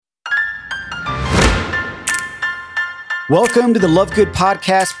Welcome to the Love Good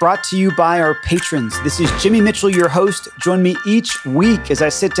podcast, brought to you by our patrons. This is Jimmy Mitchell, your host. Join me each week as I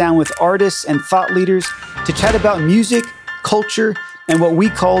sit down with artists and thought leaders to chat about music, culture, and what we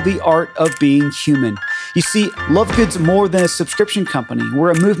call the art of being human. You see, Love Good's more than a subscription company.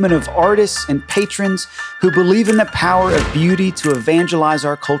 We're a movement of artists and patrons who believe in the power of beauty to evangelize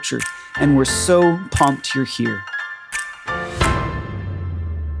our culture. And we're so pumped you're here.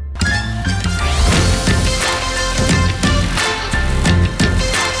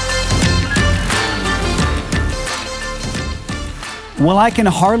 Well, I can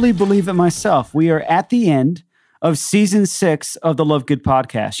hardly believe it myself. We are at the end of season 6 of the Love Good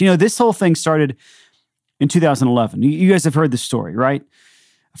podcast. You know, this whole thing started in 2011. You guys have heard the story, right?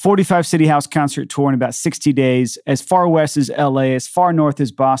 45 City House concert tour in about 60 days, as far west as LA, as far north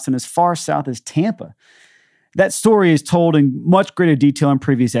as Boston, as far south as Tampa. That story is told in much greater detail in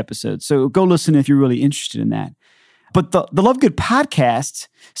previous episodes, so go listen if you're really interested in that. But the Love Good podcast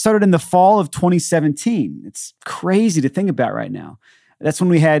started in the fall of 2017. It's crazy to think about right now. That's when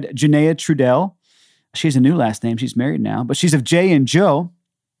we had Janaea Trudell. She has a new last name. She's married now, but she's of Jay and Joe,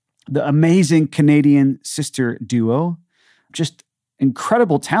 the amazing Canadian sister duo. Just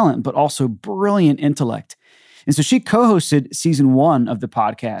incredible talent, but also brilliant intellect. And so she co-hosted season 1 of the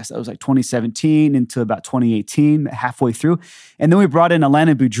podcast. That was like 2017 into about 2018, halfway through. And then we brought in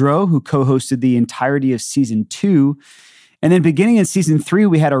Alana Boudreau, who co-hosted the entirety of season 2. And then beginning in season 3,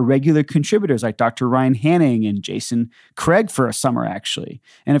 we had our regular contributors like Dr. Ryan Hanning and Jason Craig for a summer, actually.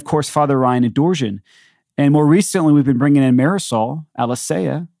 And of course, Father Ryan Adorjan. And more recently, we've been bringing in Marisol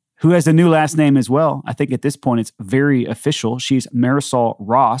Alicea, who has a new last name as well. I think at this point, it's very official. She's Marisol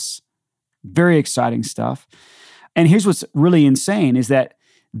Ross. Very exciting stuff. And here's what's really insane is that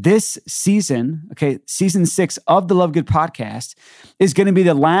this season, season 6 of the Love Good podcast is going to be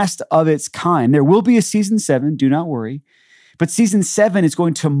the last of its kind. There will be a season 7, do not worry. But season 7 is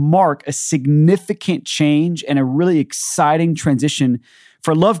going to mark a significant change and a really exciting transition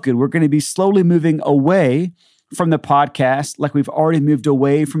for Love Good. We're going to be slowly moving away from the podcast, like we've already moved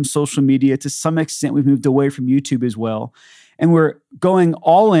away from social media. To some extent, we've moved away from YouTube as well. And we're going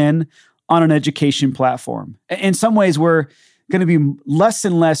all in on an education platform. In some ways, we're going to be less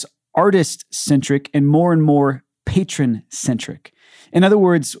and less artist-centric and more patron-centric. In other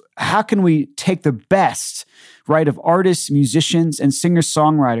words, how can we take the best, right, of artists, musicians, and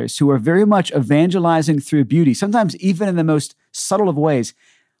singer-songwriters who are very much evangelizing through beauty, sometimes even in the most subtle of ways?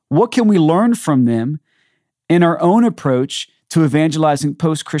 What can we learn from them in our own approach to evangelizing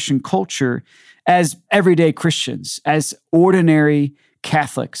post-Christian culture as everyday Christians, as ordinary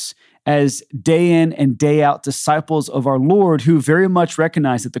Catholics, as day in and day out disciples of our Lord who very much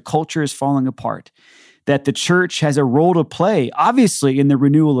recognize that the culture is falling apart, that the church has a role to play, obviously in the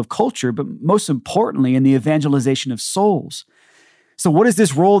renewal of culture, but most importantly in the evangelization of souls. So what is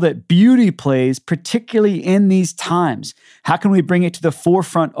this role that beauty plays, particularly in these times? How can we bring it to the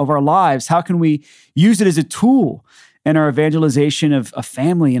forefront of our lives? How can we use it as a tool in our evangelization of a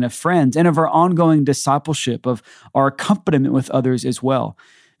family and of friends and of our ongoing discipleship, of our accompaniment with others as well?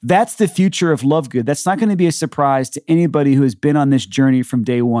 That's the future of Love Good. That's not going to be a surprise to anybody who has been on this journey from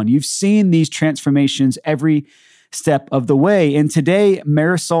day one. You've seen these transformations every step of the way. And today,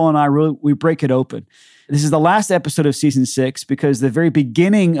 Marisol and I we break it open. This is the last episode of season 6 because the very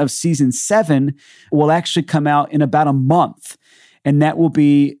beginning of season 7 will actually come out in about a month. And that will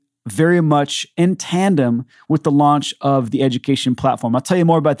be very much in tandem with the launch of the education platform. I'll tell you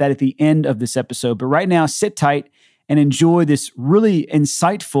more about that at the end of this episode. But right now, sit tight and enjoy this really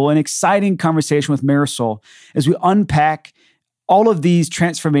insightful and exciting conversation with Marisol as we unpack all of these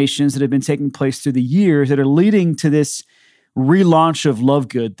transformations that have been taking place through the years that are leading to this relaunch of Love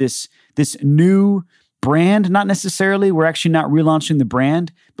Good, this new brand. Not necessarily, we're actually not relaunching the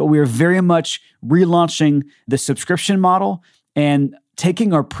brand, but we are very much relaunching the subscription model and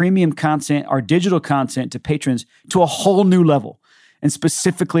taking our premium content, our digital content to patrons to a whole new level. And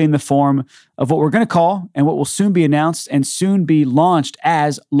specifically in the form of what we're going to call and what will soon be announced and soon be launched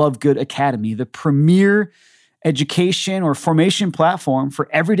as Love Good Academy, the premier education or formation platform for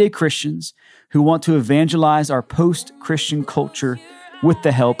everyday Christians who want to evangelize our post-Christian culture with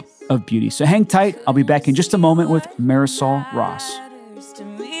the help of beauty. So hang tight. I'll be back in just a moment with Marisol Ross.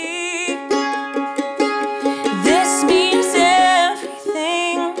 This means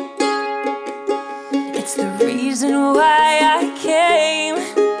everything. It's the reason why I came,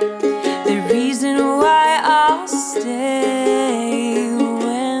 the reason why I'll stay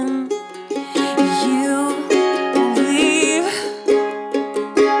when you leave.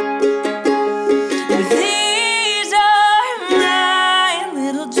 These are my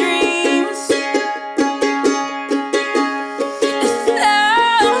little dreams.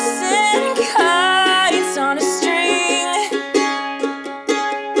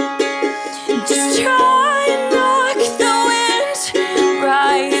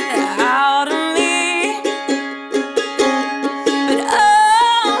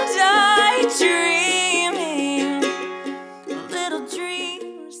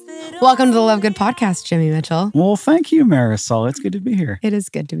 Welcome to the Love Good podcast, Jimmy Mitchell. Well, thank you, Marisol. It's good to be here. It is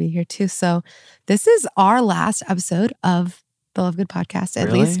good to be here too. So this is our last episode of the Love Good podcast,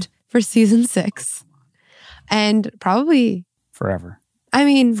 at least for season 6. And probably forever. I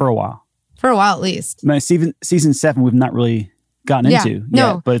mean, for a while at least. Season 7, we've not really gotten into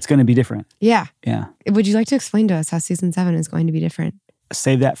yet, but it's going to be different. Yeah. Yeah. Would you like to explain to us how season 7 is going to be different?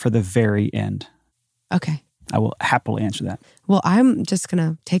 Save that for the very end. Okay. I will happily answer that. Well, I'm just going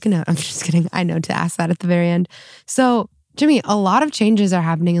to take a note. I'm just kidding. I know to ask that at the very end. So, Jimmy, a lot of changes are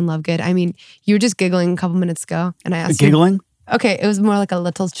happening in Love Good. I mean, you were just giggling a couple minutes ago, and I asked Giggling? Okay, it was more like a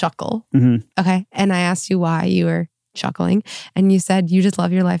little chuckle. Mm-hmm. Okay, and I asked you why you were chuckling, and you said you just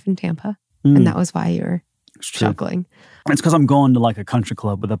love your life in Tampa, and that was why you were chuckling. It's because I'm going to like a country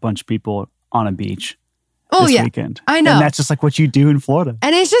club with a bunch of people on a beach. Oh, this yeah. weekend. I know. And that's just like what you do in Florida.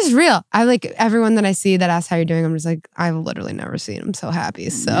 And it's just real. I like everyone that I see that asks how you're doing. I'm just like, I've literally never seen them so happy.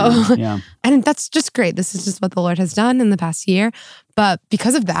 So, yeah. And that's just great. This is just what the Lord has done in the past year. But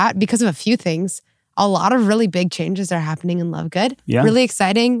because of that, because of a few things, a lot of really big changes are happening in Love Good. Yeah. Really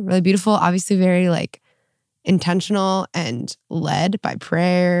exciting, really beautiful, obviously very like intentional and led by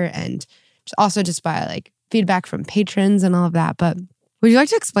prayer and also just by like feedback from patrons and all of that. But would you like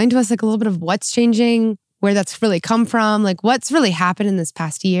to explain to us like a little bit of what's changing, where that's really come from, like what's really happened in this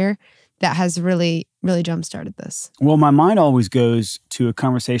past year that has really, really jump-started this? Well, my mind always goes to a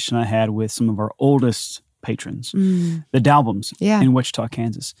conversation I had with some of our oldest patrons, the Dalbums in Wichita,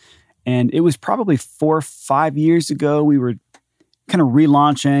 Kansas. And it was probably 4 or 5 years ago. We were kind of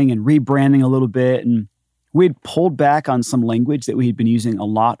relaunching and rebranding a little bit. And we had pulled back on some language that we had been using a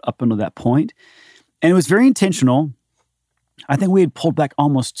lot up until that point. And it was very intentional. I think we had pulled back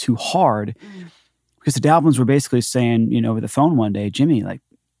almost too hard. Because the Dalbums were basically saying, over the phone one day, Jimmy, like,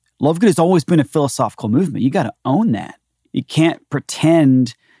 Love Good has always been a philosophical movement. You got to own that. You can't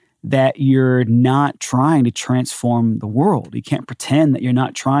pretend that you're not trying to transform the world. You can't pretend that you're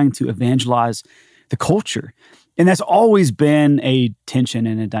not trying to evangelize the culture. And that's always been a tension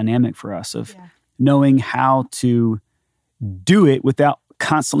and a dynamic for us of knowing how to do it without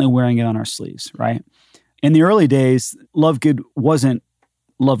constantly wearing it on our sleeves, right? In the early days, Love Good wasn't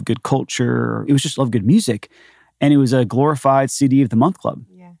Love Good culture. It was just Love Good music. And it was a glorified CD of the Month Club.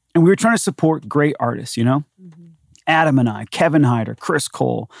 Yeah. And we were trying to support great artists, Adam and I, Kevin Hyder, Chris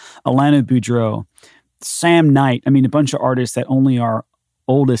Cole, Alana Boudreau, Sam Knight. I mean, a bunch of artists that only our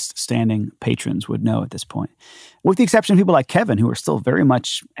oldest standing patrons would know at this point. With the exception of people like Kevin, who are still very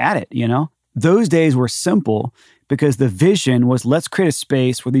much at it, Those days were simple because the vision was let's create a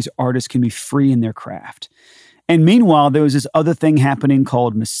space where these artists can be free in their craft. And meanwhile, there was this other thing happening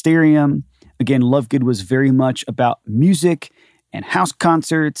called Mysterium. Again, Love Good was very much about music and house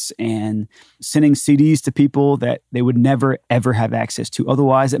concerts and sending CDs to people that they would never, ever have access to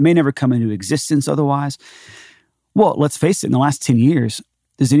otherwise, that may never come into existence otherwise. Well, let's face it, in the last 10 years,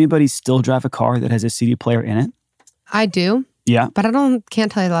 does anybody still drive a car that has a CD player in it? I do. Yeah. But can't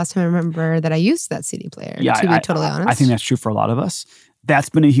tell you the last time I remember that I used that CD player, to be totally honest. I think that's true for a lot of us. That's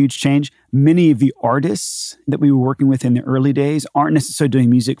been a huge change. Many of the artists that we were working with in the early days aren't necessarily doing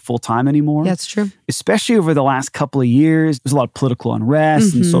music full-time anymore. That's true. Especially over the last couple of years. There's a lot of political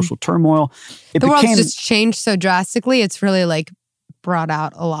unrest and social turmoil. The world's just changed so drastically. It's really like brought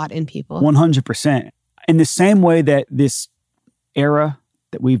out a lot in people. 100%. In the same way that this era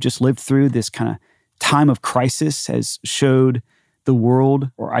that we've just lived through, this kind of time of crisis has showed the world,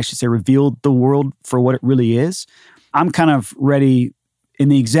 or I should say revealed the world for what it really is, I'm kind of ready in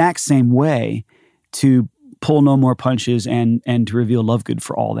the exact same way to pull no more punches and to reveal Love Good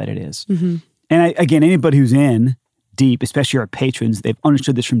for all that it is. Mm-hmm. And again, anybody who's in deep, especially our patrons, they've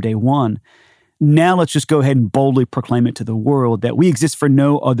understood this from day one. Now let's just go ahead and boldly proclaim it to the world that we exist for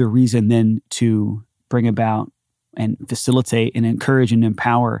no other reason than to bring about and facilitate and encourage and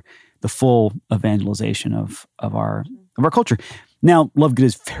empower the full evangelization of our culture. Now, Love Good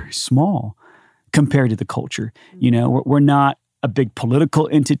is very small compared to the culture. We're not a big political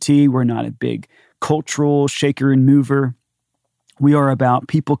entity. We're not a big cultural shaker and mover. We are about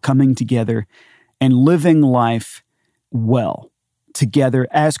people coming together and living life well together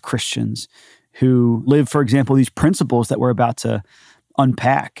as Christians who live, for example, these principles that we're about to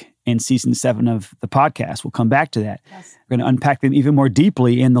unpack in season 7 of the podcast. We'll come back to that. Yes. We're going to unpack them even more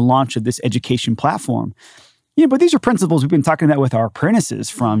deeply in the launch of this education platform. But these are principles we've been talking about with our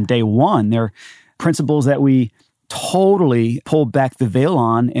apprentices from day one. They're principles that we totally pulled back the veil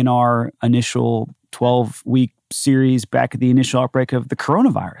on in our initial 12-week series back at the initial outbreak of the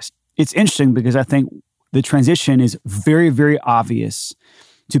coronavirus. It's interesting because I think the transition is very, very obvious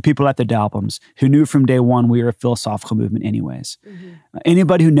to people at the Dalbums who knew from day one we were a philosophical movement anyways.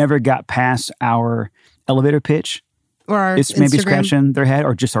 Anybody who never got past our elevator pitch Or our is maybe Instagram. scratching their head,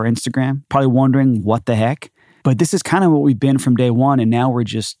 or just our Instagram, probably wondering what the heck. But this is kind of what we've been from day one, and now we're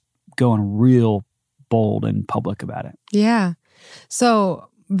just going real bold and public about it. Yeah. So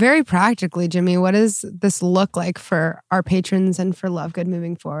very practically, Jimmy, what does this look like for our patrons and for Love Good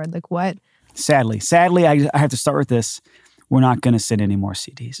moving forward? Like what? Sadly, I have to start with this. We're not going to send any more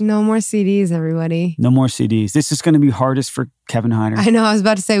CDs. No more CDs, everybody. No more CDs. This is going to be hardest for Kevin Hyder. I know. I was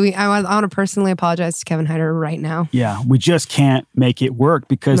about to say, I want to personally apologize to Kevin Hyder right now. Yeah, we just can't make it work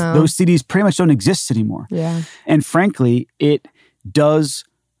because those CDs pretty much don't exist anymore. Yeah. And frankly, it does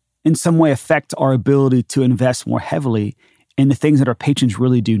in some way affect our ability to invest more heavily in the things that our patrons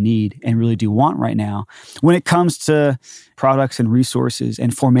really do need and really do want right now when it comes to products and resources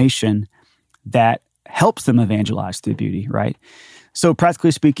and formation that helps them evangelize through beauty, right? So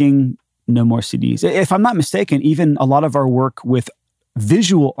practically speaking, no more CDs. If I'm not mistaken, even a lot of our work with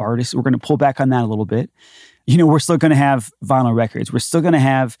visual artists, we're going to pull back on that a little bit. We're still going to have vinyl records. We're still going to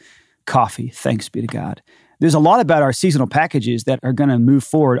have coffee, thanks be to God. There's a lot about our seasonal packages that are going to move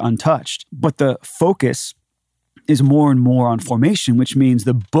forward untouched, but the focus is more and more on formation, which means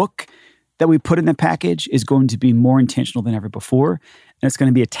the book that we put in the package is going to be more intentional than ever before. And it's going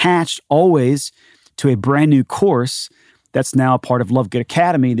to be attached always to a brand new course that's now a part of Love Good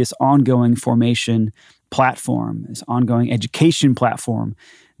Academy, this ongoing formation platform, this ongoing education platform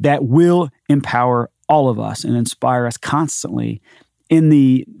that will empower all of us and inspire us constantly in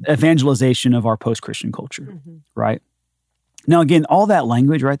the evangelization of our post-Christian culture, right? Now, again, all that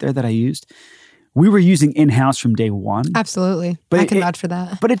language right there that I used, we were using in-house from day one. Absolutely. But I can vouch for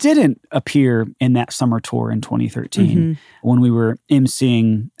that. But it didn't appear in that summer tour in 2013 when we were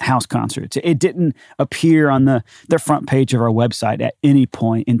emceeing house concerts. It didn't appear on the front page of our website at any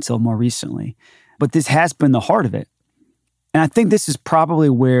point until more recently. But this has been the heart of it. And I think this is probably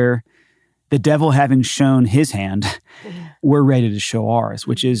where the devil having shown his hand, we're ready to show ours,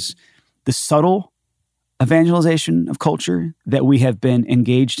 which is the subtle evangelization of culture that we have been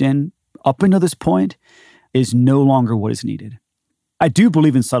engaged in up until this point is no longer what is needed. I do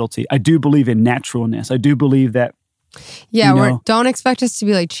believe in subtlety. I do believe in naturalness. I do believe that. Yeah, don't expect us to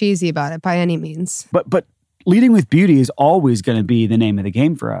be like cheesy about it by any means. But leading with beauty is always going to be the name of the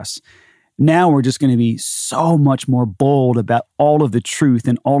game for us. Now we're just going to be so much more bold about all of the truth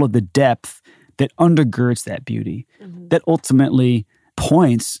and all of the depth that undergirds that beauty, that ultimately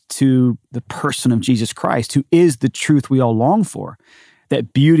points to the person of Jesus Christ, who is the truth we all long for.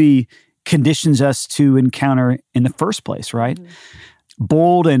 That beauty conditions us to encounter in the first place, right?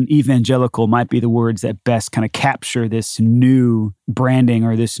 Bold and evangelical might be the words that best kind of capture this new branding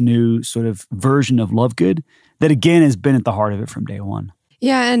or this new sort of version of Love Good that, again, has been at the heart of it from day one.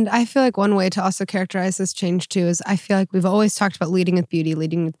 Yeah, and I feel like one way to also characterize this change too is I feel like we've always talked about leading with beauty,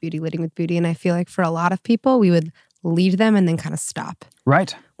 leading with beauty, leading with beauty. And I feel like for a lot of people, we would lead them and then kind of stop.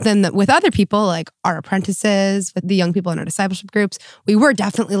 Right. Then with other people, like our apprentices, with the young people in our discipleship groups, we were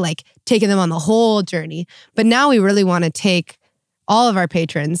definitely like taking them on the whole journey. But now we really want to take all of our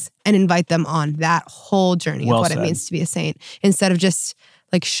patrons and invite them on that whole journey of what it means to be a saint, instead of just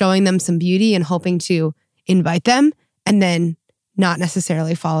like showing them some beauty and hoping to invite them and then not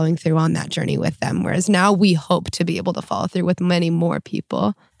necessarily following through on that journey with them. Whereas now we hope to be able to follow through with many more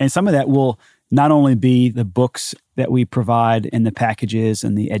people. And some of that will not only be the books that we provide in the packages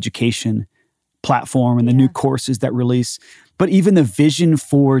and the education platform and the new courses that release, but even the vision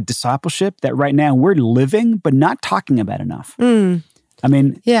for discipleship that right now we're living, but not talking about enough. I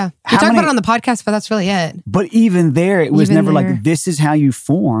mean, we talk about it on the podcast, but that's really it. But even there, it was Even never there. like, this is how you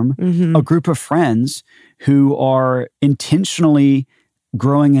form a group of friends who are intentionally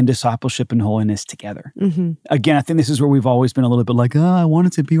growing in discipleship and holiness together. Again, I think this is where we've always been a little bit like, I want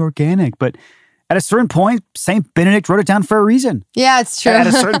it to be organic. But at a certain point, St. Benedict wrote it down for a reason. Yeah, it's true. At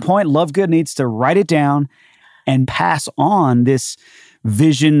a certain point, Love Good needs to write it down and pass on this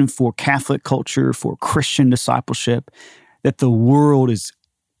vision for Catholic culture, for Christian discipleship that the world is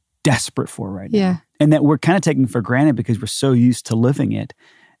desperate for right now. And that we're kind of taking for granted because we're so used to living it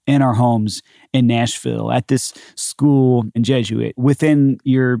in our homes in Nashville, at this school in Jesuit, within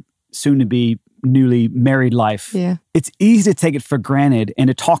your soon-to-be newly married life. It's easy to take it for granted and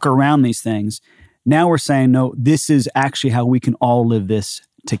to talk around these things. Now we're saying, no, this is actually how we can all live this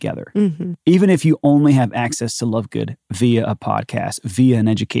together. Even if you only have access to Love Good via a podcast, via an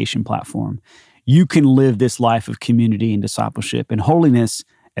education platform, you can live this life of community and discipleship and holiness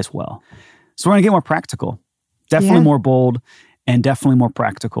as well. So we're going to get more practical, definitely more bold and definitely more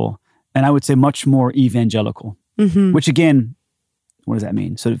practical. And I would say much more evangelical, which again, What does that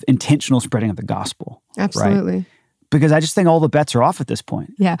mean? Sort of intentional spreading of the gospel. Absolutely. Right? Because I just think all the bets are off at this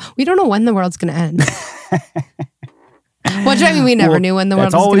point. Yeah. We don't know when the world's going to end. Which, I mean, we never knew when the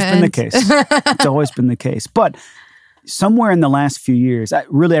world was going to end. It's always been the case. It's always been the case. But somewhere in the last few years,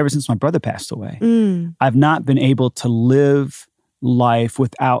 really ever since my brother passed away, I've not been able to live life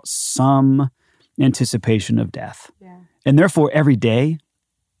without some anticipation of death. Yeah. And therefore, every day,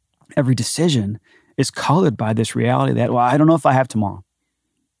 every decision is colored by this reality that, well, I don't know if I have tomorrow.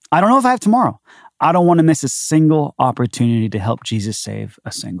 I don't know if I have tomorrow. I don't want to miss a single opportunity to help Jesus save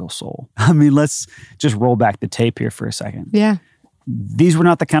a single soul. I mean, let's just roll back the tape here for a second. Yeah. These were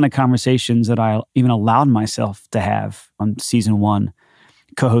not the kind of conversations that I even allowed myself to have on season 1,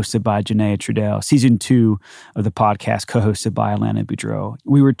 co-hosted by Janaea Trudell. Season 2 of the podcast, co-hosted by Alana Boudreau.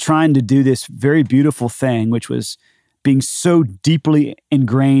 We were trying to do this very beautiful thing, which was being so deeply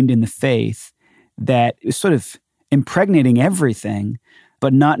ingrained in the faith that it was sort of impregnating everything,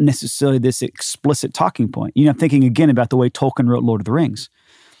 but not necessarily this explicit talking point. You know, I'm thinking again about the way Tolkien wrote Lord of the Rings.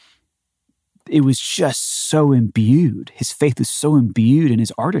 It was just so imbued. His faith was so imbued in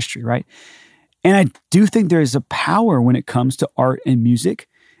his artistry, right? And I do think there is a power when it comes to art and music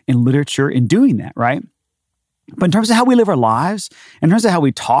and literature in doing that, right? But in terms of how we live our lives, in terms of how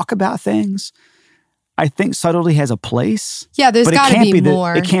we talk about things, I think subtlety has a place. Yeah, there's got to be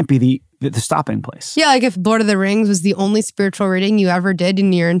more. It can't be the stopping place. Yeah, like if Lord of the Rings was the only spiritual reading you ever did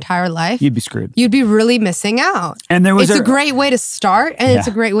in your entire life, you'd be screwed. You'd be really missing out. And it's a great way to start, and it's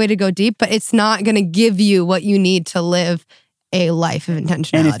a great way to go deep, but it's not going to give you what you need to live a life of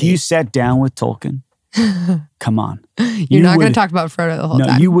intentionality. And if you sat down with Tolkien, come on. You're not going to talk about Frodo the whole time.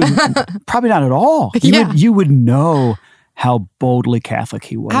 No, you wouldn't. Probably not at all. You would know how boldly Catholic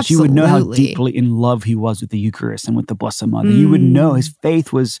he was. Absolutely. You would know how deeply in love he was with the Eucharist and with the Blessed Mother. You would know his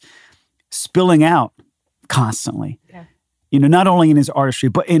faith was spilling out constantly. Yeah. You know, not only in his artistry,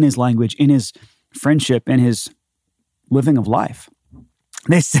 but in his language, in his friendship, in his living of life.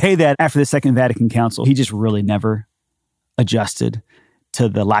 They say that after the Second Vatican Council, he just really never adjusted to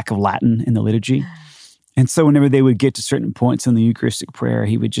the lack of Latin in the liturgy. And so whenever they would get to certain points in the Eucharistic prayer,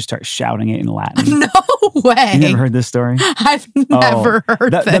 he would just start shouting it in Latin. No way. You never heard this story? I've never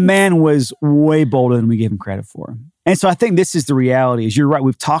heard this. The man was way bolder than we gave him credit for. And so I think this is the reality. Is you're right.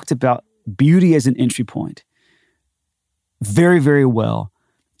 We've talked about beauty as an entry point very, very well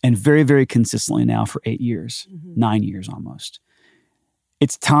and very, very consistently now for 8 years, 9 years almost.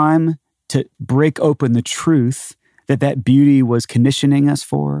 It's time to break open the truth that beauty was conditioning us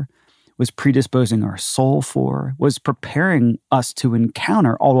for, was predisposing our soul for, was preparing us to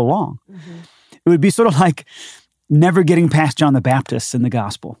encounter all along. It would be sort of like never getting past John the Baptist in the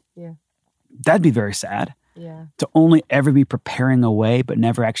gospel. Yeah. That'd be very sad. Yeah. To only ever be preparing a way, but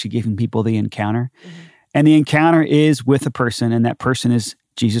never actually giving people the encounter. And the encounter is with a person, and that person is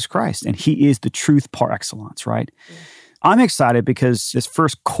Jesus Christ. And he is the truth par excellence, right? Yeah. I'm excited because this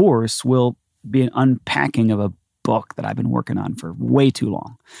first course will be an unpacking of a book that I've been working on for way too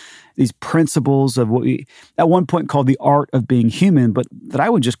long. These principles of what we at one point called the art of being human, but that I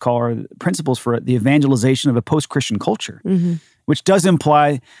would just call are principles for the evangelization of a post-Christian culture, which does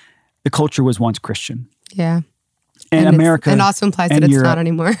imply the culture was once Christian. Yeah. And America. And also implies that it's not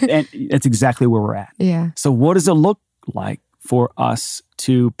anymore. And it's exactly where we're at. Yeah. So what does it look like for us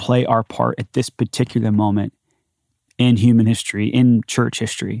to play our part at this particular moment in human history, in church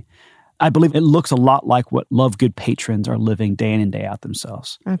history? I believe it looks a lot like what Love Good patrons are living day in and day out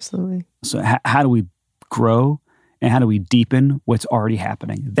themselves. Absolutely. So how do we grow and how do we deepen what's already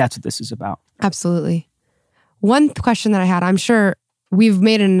happening? That's what this is about. Absolutely. One question that I had, I'm sure we've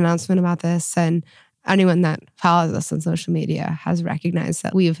made an announcement about this, and anyone that follows us on social media has recognized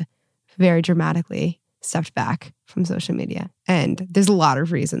that we've very dramatically stepped back from social media. And there's a lot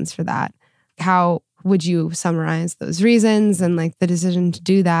of reasons for that. How would you summarize those reasons and like the decision to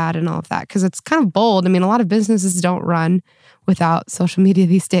do that and all of that? Because it's kind of bold. I mean, a lot of businesses don't run without social media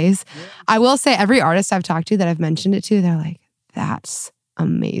these days. Yeah. I will say every artist I've talked to that I've mentioned it to, they're like, that's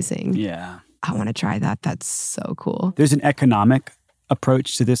amazing. Yeah. I want to try that. That's so cool. There's an economic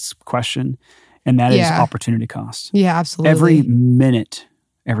approach to this question, and that is opportunity cost. Yeah, absolutely. Every minute,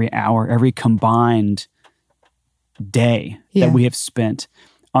 every hour, every combined day that we have spent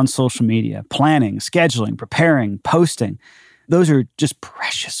on social media, planning, scheduling, preparing, posting, those are just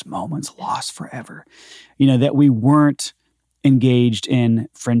precious moments lost forever. You know, that we weren't engaged in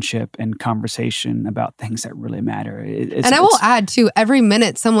friendship and conversation about things that really matter. And I will add too, every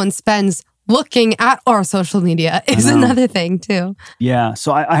minute someone spends looking at our social media is another thing too. Yeah.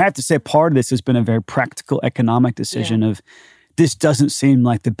 So I have to say part of this has been a very practical economic decision of this doesn't seem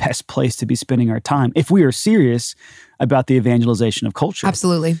like the best place to be spending our time if we are serious about the evangelization of culture.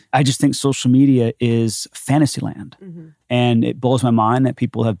 Absolutely. I just think social media is fantasy land. And it blows my mind that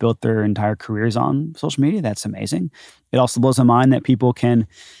people have built their entire careers on social media. That's amazing. It also blows my mind that people can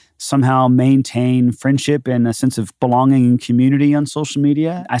somehow maintain friendship and a sense of belonging and community on social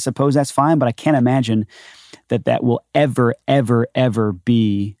media. I suppose that's fine, but I can't imagine that will ever, ever, ever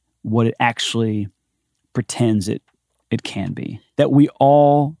be what it actually pretends it can be. That we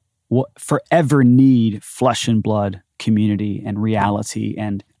all will forever need flesh and blood community and reality.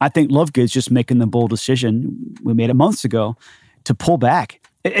 And I think Love Good's just making the bold decision, we made it months ago, to pull back,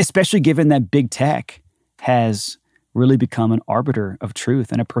 especially given that big tech has really become an arbiter of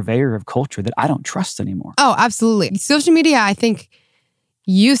truth and a purveyor of culture that I don't trust anymore. Oh, absolutely. Social media, I think,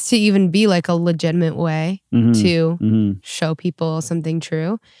 used to even be like a legitimate way to show people something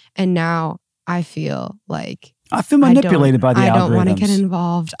true. And now I feel like I feel manipulated by the algorithms. I don't want to get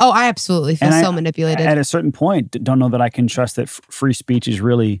involved. Oh, I absolutely feel so manipulated. At a certain point, don't know that I can trust that free speech is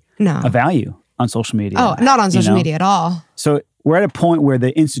really a value on social media. Oh, not on social media at all. So we're at a point where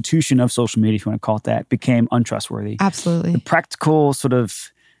the institution of social media, if you want to call it that, became untrustworthy. Absolutely. The practical sort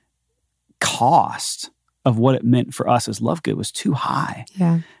of cost of what it meant for us as Love Good was too high.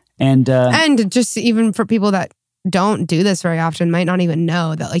 Yeah. And just even for people that don't do this very often, might not even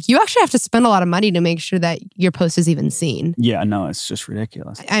know that like you actually have to spend a lot of money to make sure that your post is even seen. Yeah, no, it's just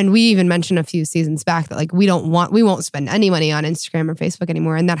ridiculous. And we even mentioned a few seasons back that like we won't spend any money on Instagram or Facebook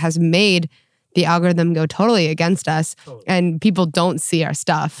anymore. And that has made the algorithm go totally against us. And people don't see our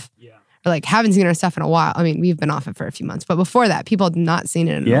stuff. Yeah. Or like haven't seen our stuff in a while. I mean, we've been off it for a few months, but before that, people had not seen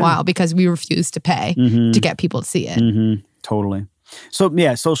it in a while because we refused to pay to get people to see it. Totally. So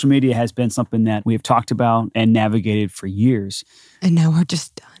yeah, social media has been something that we've talked about and navigated for years. And now we're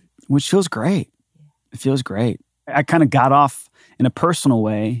just done. Which feels great. It feels great. I kind of got off in a personal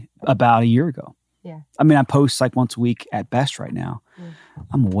way about a year ago. Yeah. I mean, I post like once a week at best right now.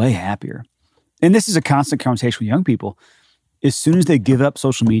 I'm way happier. And this is a constant conversation with young people. As soon as they give up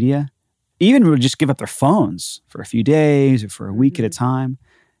social media, even just give up their phones for a few days or for a week at a time,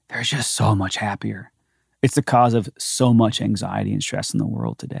 they're just so much happier. It's the cause of so much anxiety and stress in the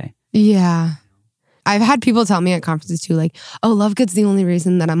world today. Yeah. I've had people tell me at conferences too, like, oh, Love Good's the only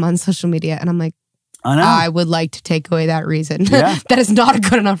reason that I'm on social media. And I'm like, I would like to take away that reason. Yeah. That is not a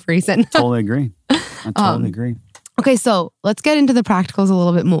good enough reason. Totally agree. I totally agree. Okay, so let's get into the practicals a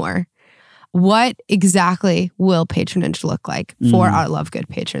little bit more. What exactly will patronage look like for our Love Good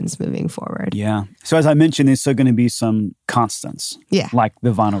patrons moving forward? Yeah. So as I mentioned, there's still going to be some constants. Yeah. Like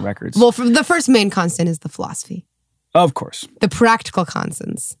the vinyl records. Well, the first main constant is the philosophy. Of course. The practical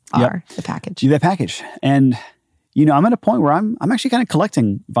constants are the package. The package. And, I'm at a point where I'm actually kind of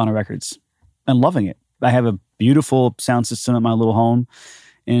collecting vinyl records and loving it. I have a beautiful sound system at my little home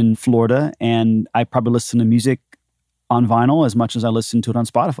in Florida, and I probably listen to music on vinyl as much as I listen to it on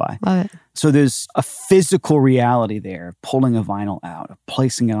Spotify. Love it. So there's a physical reality there, pulling a vinyl out, of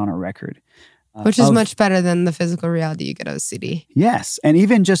placing it on a record. Which is much better than the physical reality you get of a CD. Yes. And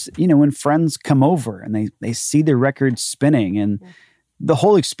even just, when friends come over and they see the record spinning and the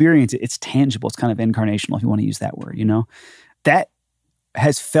whole experience, it's tangible. It's kind of incarnational, if you want to use that word, That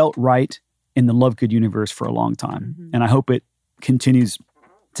has felt right in the Love Good universe for a long time. And I hope it continues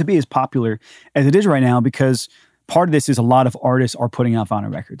to be as popular as it is right now, because part of this is a lot of artists are putting out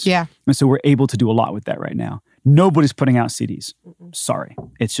vinyl records. Yeah. And so we're able to do a lot with that right now. Nobody's putting out CDs. Sorry.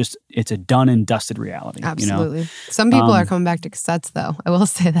 It's a done and dusted reality. Absolutely. Some people are coming back to cassettes, though. I will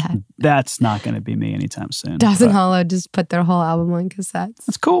say that. That's not going to be me anytime soon. Dawson Hollow just put their whole album on cassettes.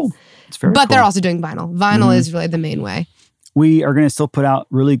 That's cool. It's very cool. But they're also doing vinyl. Vinyl is really the main way. We are going to still put out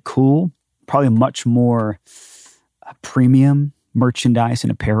really cool, probably much more premium merchandise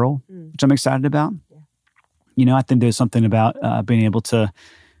and apparel, which I'm excited about. I think there's something about being able to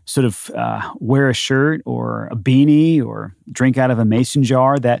sort of wear a shirt or a beanie or drink out of a mason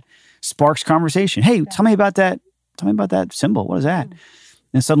jar that sparks conversation. Hey, tell me about that. Tell me about that symbol. What is that?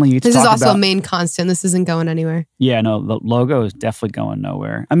 And suddenly you get to This talk is also about, a main constant. This isn't going anywhere. Yeah, no, the logo is definitely going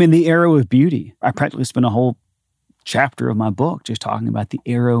nowhere. I mean, the arrow of beauty. I practically spent a whole chapter of my book just talking about the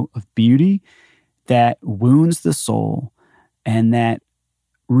arrow of beauty that wounds the soul and that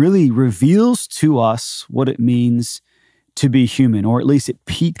really reveals to us what it means to be human, or at least it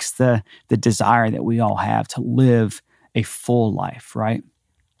piques the desire that we all have to live a full life, right?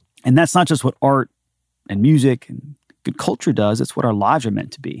 And that's not just what art and music and good culture does. It's what our lives are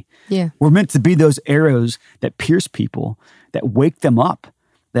meant to be. Yeah. We're meant to be those arrows that pierce people, that wake them up,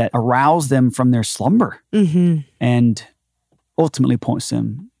 that arouse them from their slumber, and ultimately points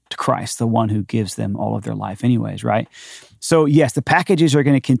them to Christ, the one who gives them all of their life anyways, right? So yes, the packages are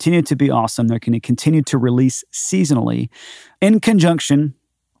going to continue to be awesome. They're going to continue to release seasonally in conjunction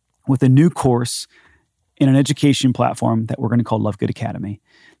with a new course in an education platform that we're going to call Love Good Academy.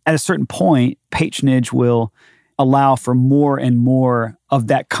 At a certain point, patronage will allow for more and more of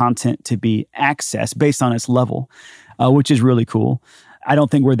that content to be accessed based on its level, which is really cool. I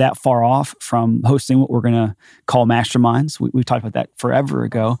don't think we're that far off from hosting what we're going to call masterminds. We've talked about that forever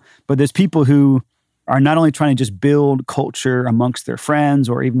ago. But there's people who are not only trying to just build culture amongst their friends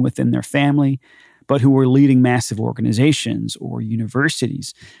or even within their family, but who are leading massive organizations or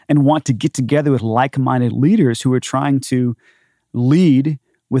universities and want to get together with like-minded leaders who are trying to lead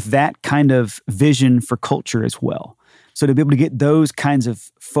with that kind of vision for culture as well. So to be able to get those kinds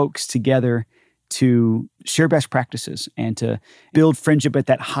of folks together to share best practices and to build friendship at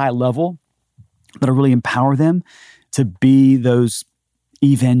that high level that'll really empower them to be those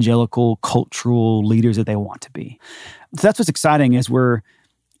evangelical cultural leaders that they want to be. So that's what's exciting as we're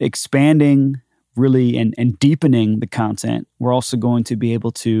expanding really and deepening the content. We're also going to be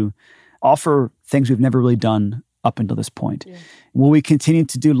able to offer things we've never really done up until this point. Yeah. Will we continue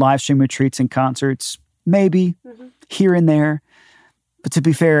to do live stream retreats and concerts? Maybe, here and there. But to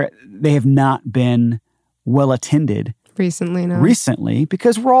be fair, they have not been well attended recently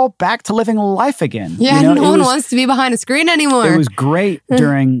because we're all back to living life again. Yeah, no one wants to be behind a screen anymore. It was great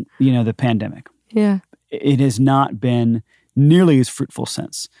during, the pandemic. Yeah. It has not been nearly as fruitful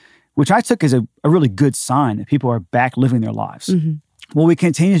since, which I took as a really good sign that people are back living their lives. Will we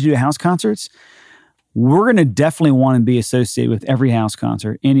continue to do house concerts? We're going to definitely want to be associated with every house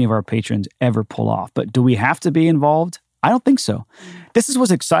concert any of our patrons ever pull off. But do we have to be involved? I don't think so. This is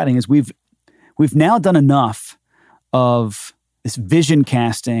what's exciting is we've now done enough of this vision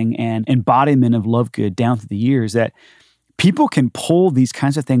casting and embodiment of Love Good down through the years that people can pull these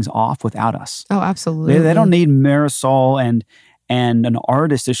kinds of things off without us. Oh, absolutely. They don't need Marisol and an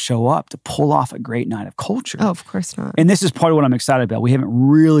artist to show up to pull off a great night of culture. Oh, of course not. And this is part of what I'm excited about. We haven't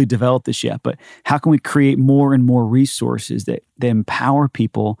really developed this yet, but how can we create more and more resources that empower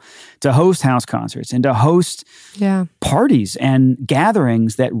people to host house concerts and to host parties and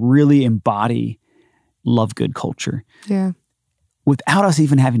gatherings that really embody Love Good culture without us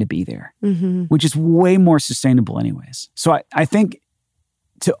even having to be there, which is way more sustainable anyways. So I think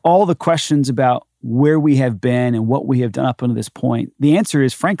to all the questions about where we have been and what we have done up until this point, the answer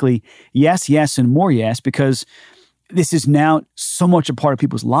is frankly, yes, yes, and more yes, because this is now so much a part of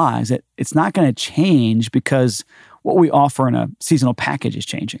people's lives that it's not going to change because what we offer in a seasonal package is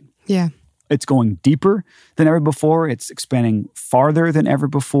changing. Yeah. It's going deeper than ever before. It's expanding farther than ever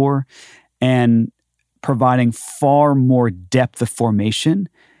before and providing far more depth of formation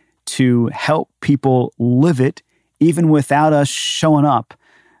to help people live it even without us showing up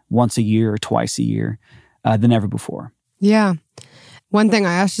once a year or twice a year than ever before. Yeah. One thing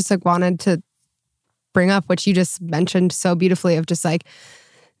I just wanted to bring up, which you just mentioned so beautifully of just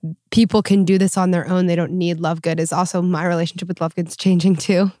people can do this on their own. They don't need Love Good is also my relationship with Love Good's changing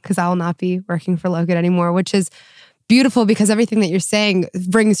too, because I will not be working for Love Good anymore, which is beautiful because everything that you're saying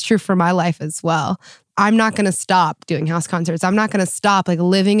rings true for my life as well. I'm not going to stop doing house concerts. I'm not going to stop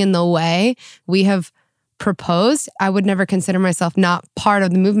living in the way we have proposed. I would never consider myself not part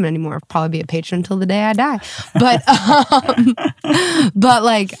of the movement anymore. I'll probably be a patron until the day I die. But,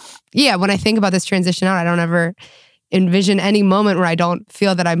 when I think about this transition out, I don't ever envision any moment where I don't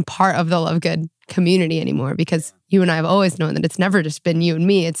feel that I'm part of the Love Good community anymore, because you and I have always known that it's never just been you and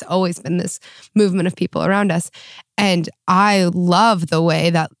me. It's always been this movement of people around us. And I love the way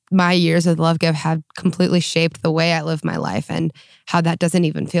that my years of Love Give have completely shaped the way I live my life and how that doesn't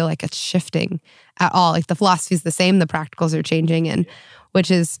even feel like it's shifting at all. The philosophy is the same, the practicals are changing, and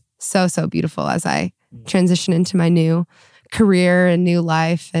which is so, so beautiful as I transition into my new career and new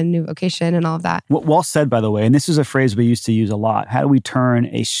life and new vocation and all of that. Well said, by the way. And this is a phrase we used to use a lot. How do we turn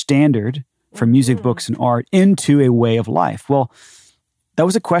a standard for music, books, and art into a way of life? Well, that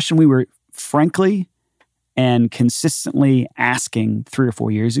was a question we were frankly and consistently asking 3 or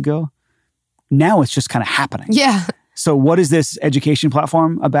 4 years ago. Now it's just kind of happening. Yeah. So what is this education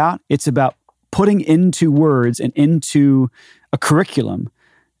platform about? It's about putting into words and into a curriculum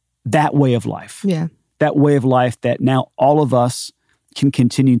that way of life. Yeah. That way of life that now all of us can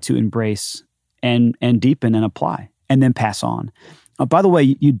continue to embrace and deepen and apply and then pass on. By the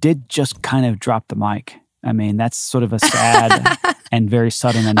way, you did just kind of drop the mic. I mean, that's sort of a sad and very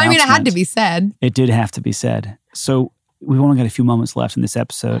sudden announcement. I mean, it had to be said. It did have to be said. So we've only got a few moments left in this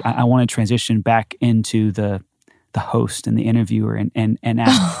episode. I want to transition back into the host and the interviewer and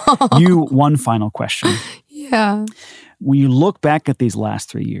ask you one final question. Yeah. When you look back at these last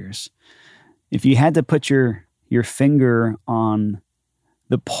 3 years, if you had to put your your finger on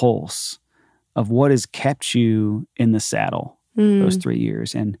the pulse of what has kept you in the saddle those 3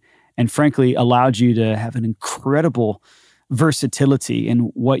 years and frankly allowed you to have an incredible versatility in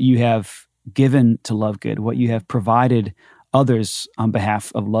what you have given to Love Good, what you have provided others on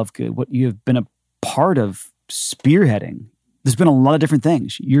behalf of Love Good, what you have been a part of spearheading. There's been a lot of different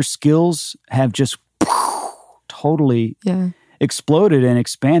things. Your skills have just totally exploded and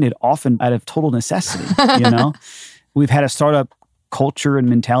expanded, often out of total necessity. We've had a startup culture and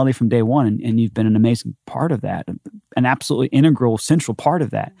mentality from day one, and you've been an amazing part of that, an absolutely integral, central part of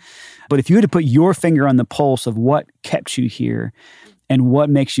that. But if you had to put your finger on the pulse of what kept you here and what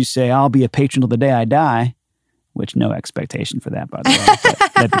makes you say, I'll be a patron till the day I die, which no expectation for that, by the way,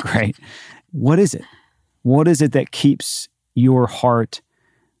 but that'd be great. What is it? What is it that keeps your heart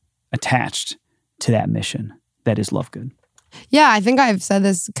attached to that mission that is Love Good? Yeah, I think I've said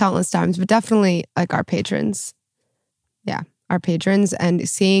this countless times, but definitely like our patrons. Yeah, our patrons, and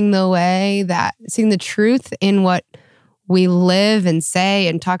seeing the truth in what we live and say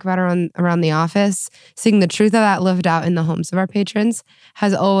and talk about around the office, seeing the truth of that lived out in the homes of our patrons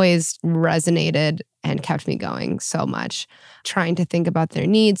has always resonated and kept me going so much. Trying to think about their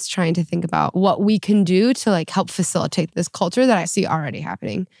needs, trying to think about what we can do to like help facilitate this culture that I see already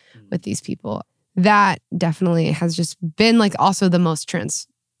happening with these people. That definitely has just been like also the most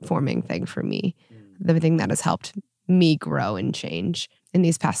transforming thing for me. The thing that has helped me grow and change in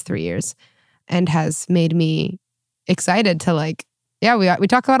these past 3 years and has made me excited to like, we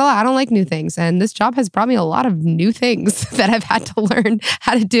talk about a lot. I don't like new things. And this job has brought me a lot of new things that I've had to learn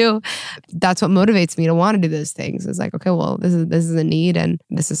how to do. That's what motivates me to want to do those things. It's like, okay, well, this is a need and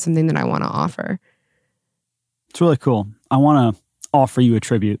this is something that I want to offer. It's really cool. I want to offer you a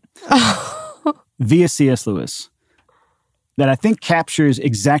tribute via C.S. Lewis that I think captures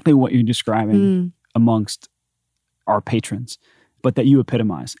exactly what you're describing amongst our patrons, but that you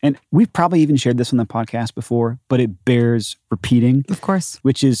epitomize. And we've probably even shared this on the podcast before, but it bears repeating. Of course.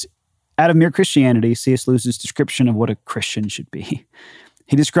 Which is, out of Mere Christianity, C.S. Lewis's description of what a Christian should be.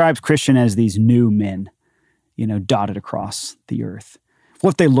 He describes Christian as these new men, dotted across the earth.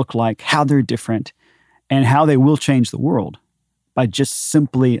 What they look like, how they're different, and how they will change the world by just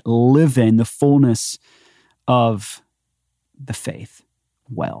simply living the fullness of the faith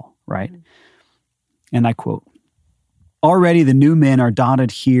well, right? And I quote, "Already the new men are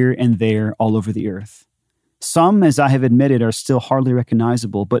dotted here and there all over the earth. Some, as I have admitted, are still hardly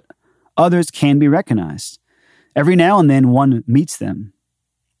recognizable, but others can be recognized. Every now and then one meets them.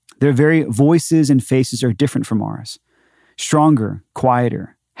 Their very voices and faces are different from ours. Stronger,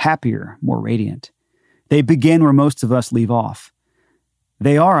 quieter, happier, more radiant. They begin where most of us leave off.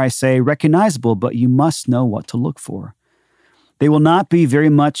 They are, I say, recognizable, but you must know what to look for. They will not be very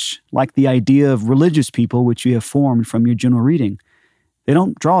much like the idea of religious people which you have formed from your general reading. They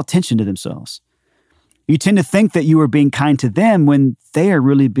don't draw attention to themselves. You tend to think that you are being kind to them when they are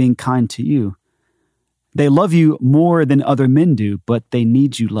really being kind to you. They love you more than other men do, but they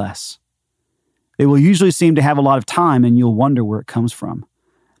need you less. They will usually seem to have a lot of time, and you'll wonder where it comes from.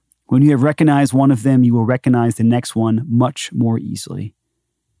 When you have recognized one of them, you will recognize the next one much more easily.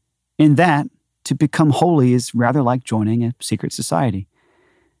 In that, to become holy is rather like joining a secret society.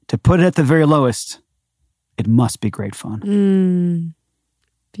 To put it at the very lowest, it must be great fun."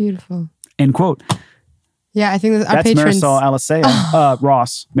 Beautiful. End quote. Yeah, I think our that's patrons. Marisol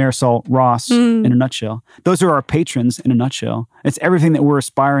Alicea, Marisol Ross in a nutshell. Those are our patrons in a nutshell. It's everything that we're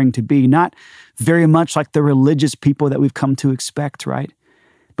aspiring to be, not very much like the religious people that we've come to expect, right?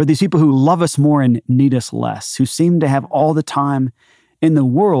 But these people who love us more and need us less, who seem to have all the time in the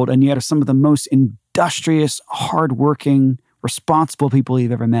world and yet are some of the most industrious, hardworking, responsible people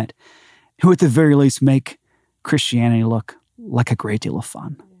you've ever met, who at the very least make Christianity look like a great deal of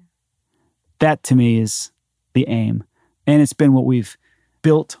fun. That to me is the aim. And it's been what we've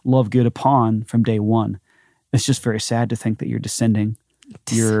built Love Good upon from day one. It's just very sad to think that you're descending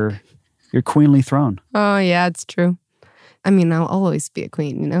your queenly throne. Oh yeah, it's true. I mean, I'll always be a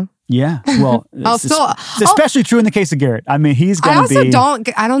queen, Yeah, well, it's especially true in the case of Garrett. I mean, he's going to be...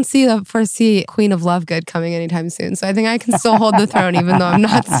 I don't foresee Queen of Love Good coming anytime soon. So I think I can still hold the throne even though I'm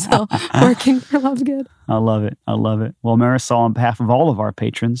not still working for Love Good. I love it. I love it. Well, Marisol, on behalf of all of our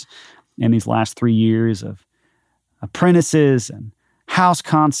patrons in these last 3 years of apprentices and house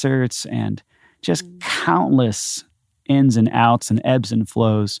concerts and just countless ins and outs and ebbs and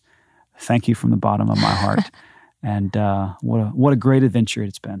flows, thank you from the bottom of my heart. And what a great adventure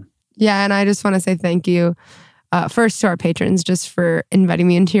it's been. Yeah, and I just want to say thank you first to our patrons just for inviting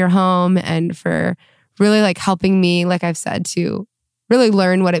me into your home and for really like helping me, like I've said, to really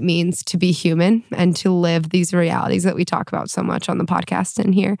learn what it means to be human and to live these realities that we talk about so much on the podcast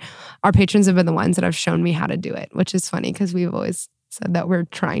and here. Our patrons have been the ones that have shown me how to do it, which is funny because we've always said that we're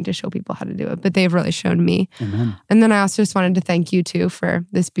trying to show people how to do it, but they've really shown me. Amen. And then I also just wanted to thank you too for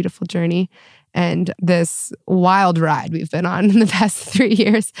this beautiful journey and this wild ride we've been on in the past 3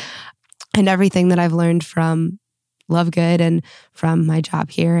 years and everything that I've learned from Love Good and from my job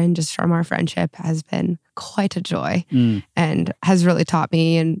here and just from our friendship has been quite a joy and has really taught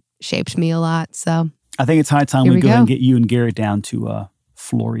me and shaped me a lot. So I think it's high time we go ahead and get you and Garrett down to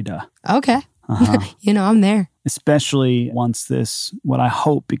Florida. Okay. I'm there. Especially once this, what I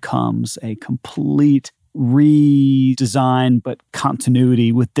hope becomes a complete redesign, but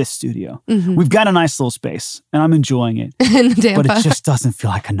continuity with this studio. We've got a nice little space and I'm enjoying it, but it just doesn't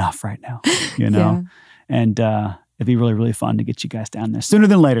feel like enough right now, Yeah. And it'd be really, really fun to get you guys down there sooner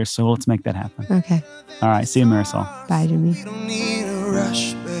than later. So let's make that happen. Okay. All right. See you, Marisol. Bye, Jimmy. We don't need a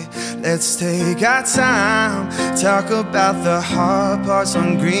rush, babe. Let's take our time. Talk about the hard parts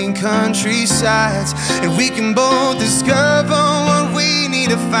on green countrysides. And we can both discover what we need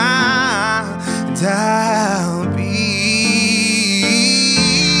to find. And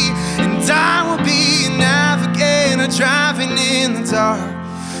I will be a navigator driving in the dark.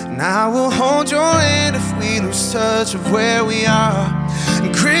 And I will hold your hand if we lose touch of where we are.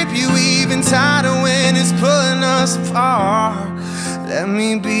 And grip you even tighter when it's pulling us apart. Let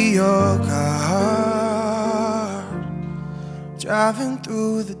me be your guard. Driving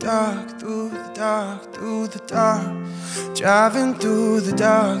through the dark, through the dark, through the dark. Driving through the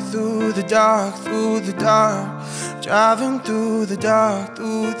dark, through the dark, through the dark. Driving through the dark,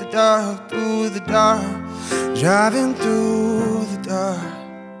 through the dark, through the dark. Driving through the dark.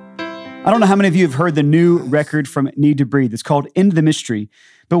 I don't know how many of you have heard the new record from Need to Breathe. It's called Into the Mystery.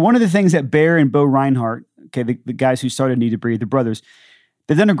 But one of the things that Bear and Bo Reinhardt, the guys who started Need to Breathe, the brothers,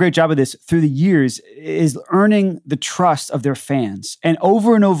 they've done a great job of this through the years, is earning the trust of their fans. And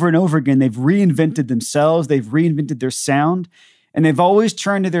over and over again, they've reinvented themselves. They've reinvented their sound. And they've always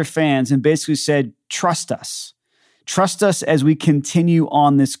turned to their fans and basically said, trust us. Trust us as we continue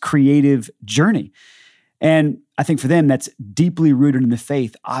on this creative journey. And I think for them, that's deeply rooted in the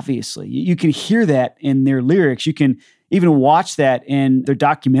faith, obviously. You can hear that in their lyrics. You can even watch that in their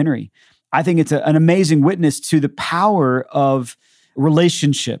documentary. I think it's an amazing witness to the power of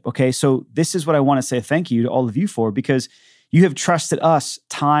relationship, okay? So this is what I want to say thank you to all of you for, because you have trusted us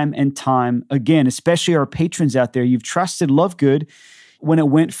time and time again, especially our patrons out there. You've trusted Love Good when it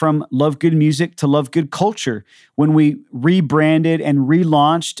went from Love Good Music to Love Good Culture, when we rebranded and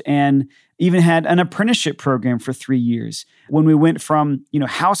relaunched and even had an apprenticeship program for 3 years. When we went from,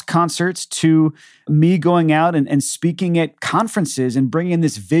 house concerts to me going out and speaking at conferences and bringing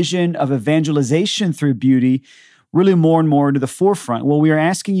this vision of evangelization through beauty really more and more into the forefront. Well, we are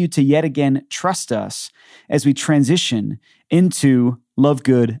asking you to yet again trust us as we transition into Love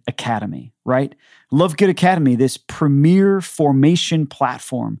Good Academy, right? Love Good Academy, this premier formation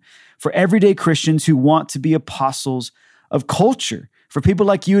platform for everyday Christians who want to be apostles of culture. For people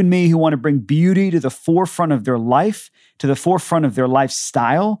like you and me who want to bring beauty to the forefront of their life, to the forefront of their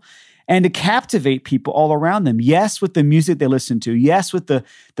lifestyle, and to captivate people all around them. Yes, with the music they listen to. Yes, with the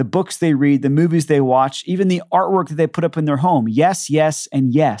books they read, the movies they watch, even the artwork that they put up in their home. Yes, yes,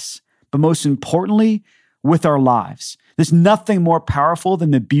 and yes. But most importantly, with our lives. There's nothing more powerful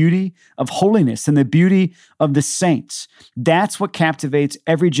than the beauty of holiness and the beauty of the saints. That's what captivates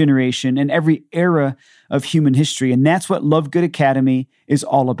every generation and every era of human history. And that's what Love Good Academy is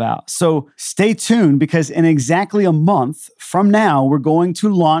all about. So stay tuned, because in exactly a month from now, we're going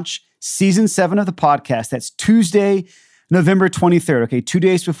to launch season 7 of the podcast. That's Tuesday, November 23rd. Okay, 2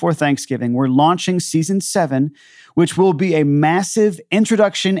 days before Thanksgiving, we're launching season 7, which will be a massive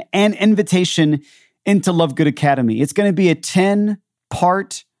introduction and invitation into Love Good Academy. It's going to be a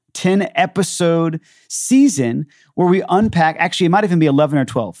 10-part, 10-episode season where we unpack, actually, it might even be 11 or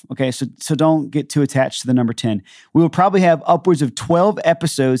 12, okay? So don't get too attached to the number 10. We will probably have upwards of 12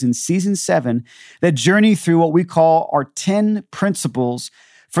 episodes in season 7 that journey through what we call our 10 principles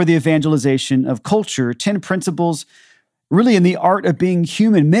for the evangelization of culture, 10 principles really in the art of being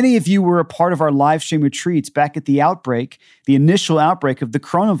human. Many of you were a part of our live stream retreats back at the outbreak, the initial outbreak of the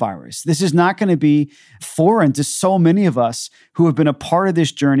coronavirus. This is not going to be foreign to so many of us who have been a part of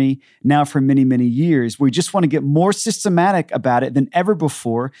this journey now for many, many years. We just want to get more systematic about it than ever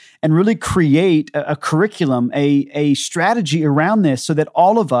before and really create a curriculum, a strategy around this so that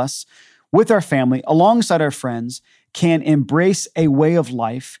all of us with our family, alongside our friends, can embrace a way of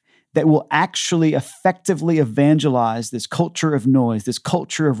life that will actually effectively evangelize this culture of noise, this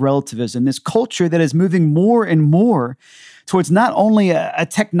culture of relativism, this culture that is moving more and more towards not only a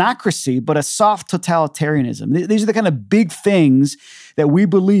technocracy, but a soft totalitarianism. These are the kind of big things that we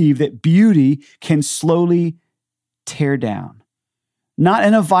believe that beauty can slowly tear down. Not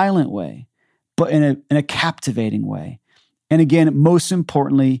in a violent way, but in a captivating way. And again, most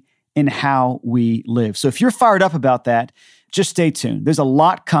importantly, in how we live. So if you're fired up about that, just stay tuned. There's a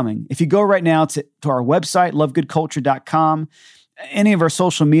lot coming. If you go right now to our website, lovegoodculture.com, any of our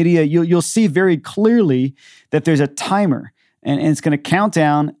social media, you'll see very clearly that there's a timer, and it's going to count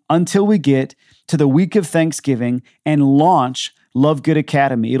down until we get to the week of Thanksgiving and launch Love Good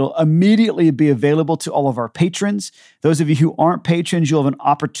Academy. It'll immediately be available to all of our patrons. Those of you who aren't patrons, you'll have an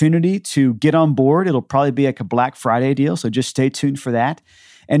opportunity to get on board. It'll probably be like a Black Friday deal, so just stay tuned for that.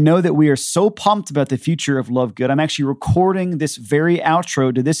 And know that we are so pumped about the future of Love Good. I'm actually recording this very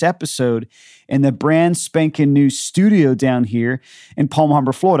outro to this episode in the brand spanking new studio down here in Palm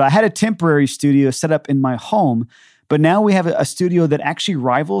Harbor, Florida. I had a temporary studio set up in my home, but now we have a studio that actually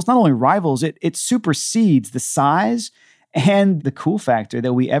rivals, not only rivals, it supersedes the size and the cool factor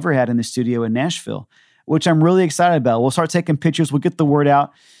that we ever had in the studio in Nashville, which I'm really excited about. We'll start taking pictures. We'll get the word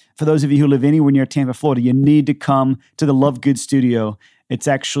out. For those of you who live anywhere near Tampa, Florida, you need to come to the Love Good studio. It's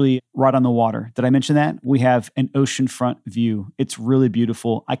actually right on the water. Did I mention that? We have an oceanfront view. It's really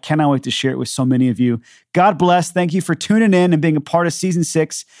beautiful. I cannot wait to share it with so many of you. God bless. Thank you for tuning in and being a part of season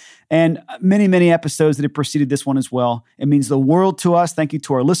 6 and many, many episodes that have preceded this one as well. It means the world to us. Thank you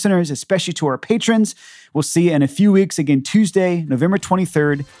to our listeners, especially to our patrons. We'll see you in a few weeks. Again, Tuesday, November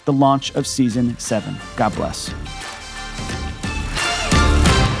 23rd, the launch of season 7. God bless.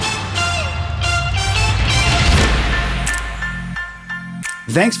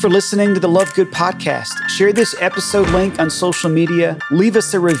 Thanks for listening to the Love Good podcast. Share this episode link on social media, leave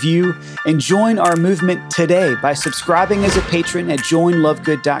us a review, and join our movement today by subscribing as a patron at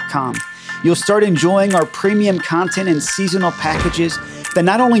joinlovegood.com. You'll start enjoying our premium content and seasonal packages that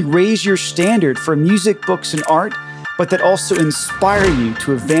not only raise your standard for music, books, and art, but that also inspire you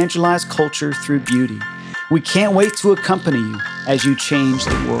to evangelize culture through beauty. We can't wait to accompany you as you change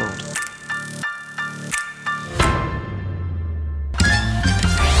the world.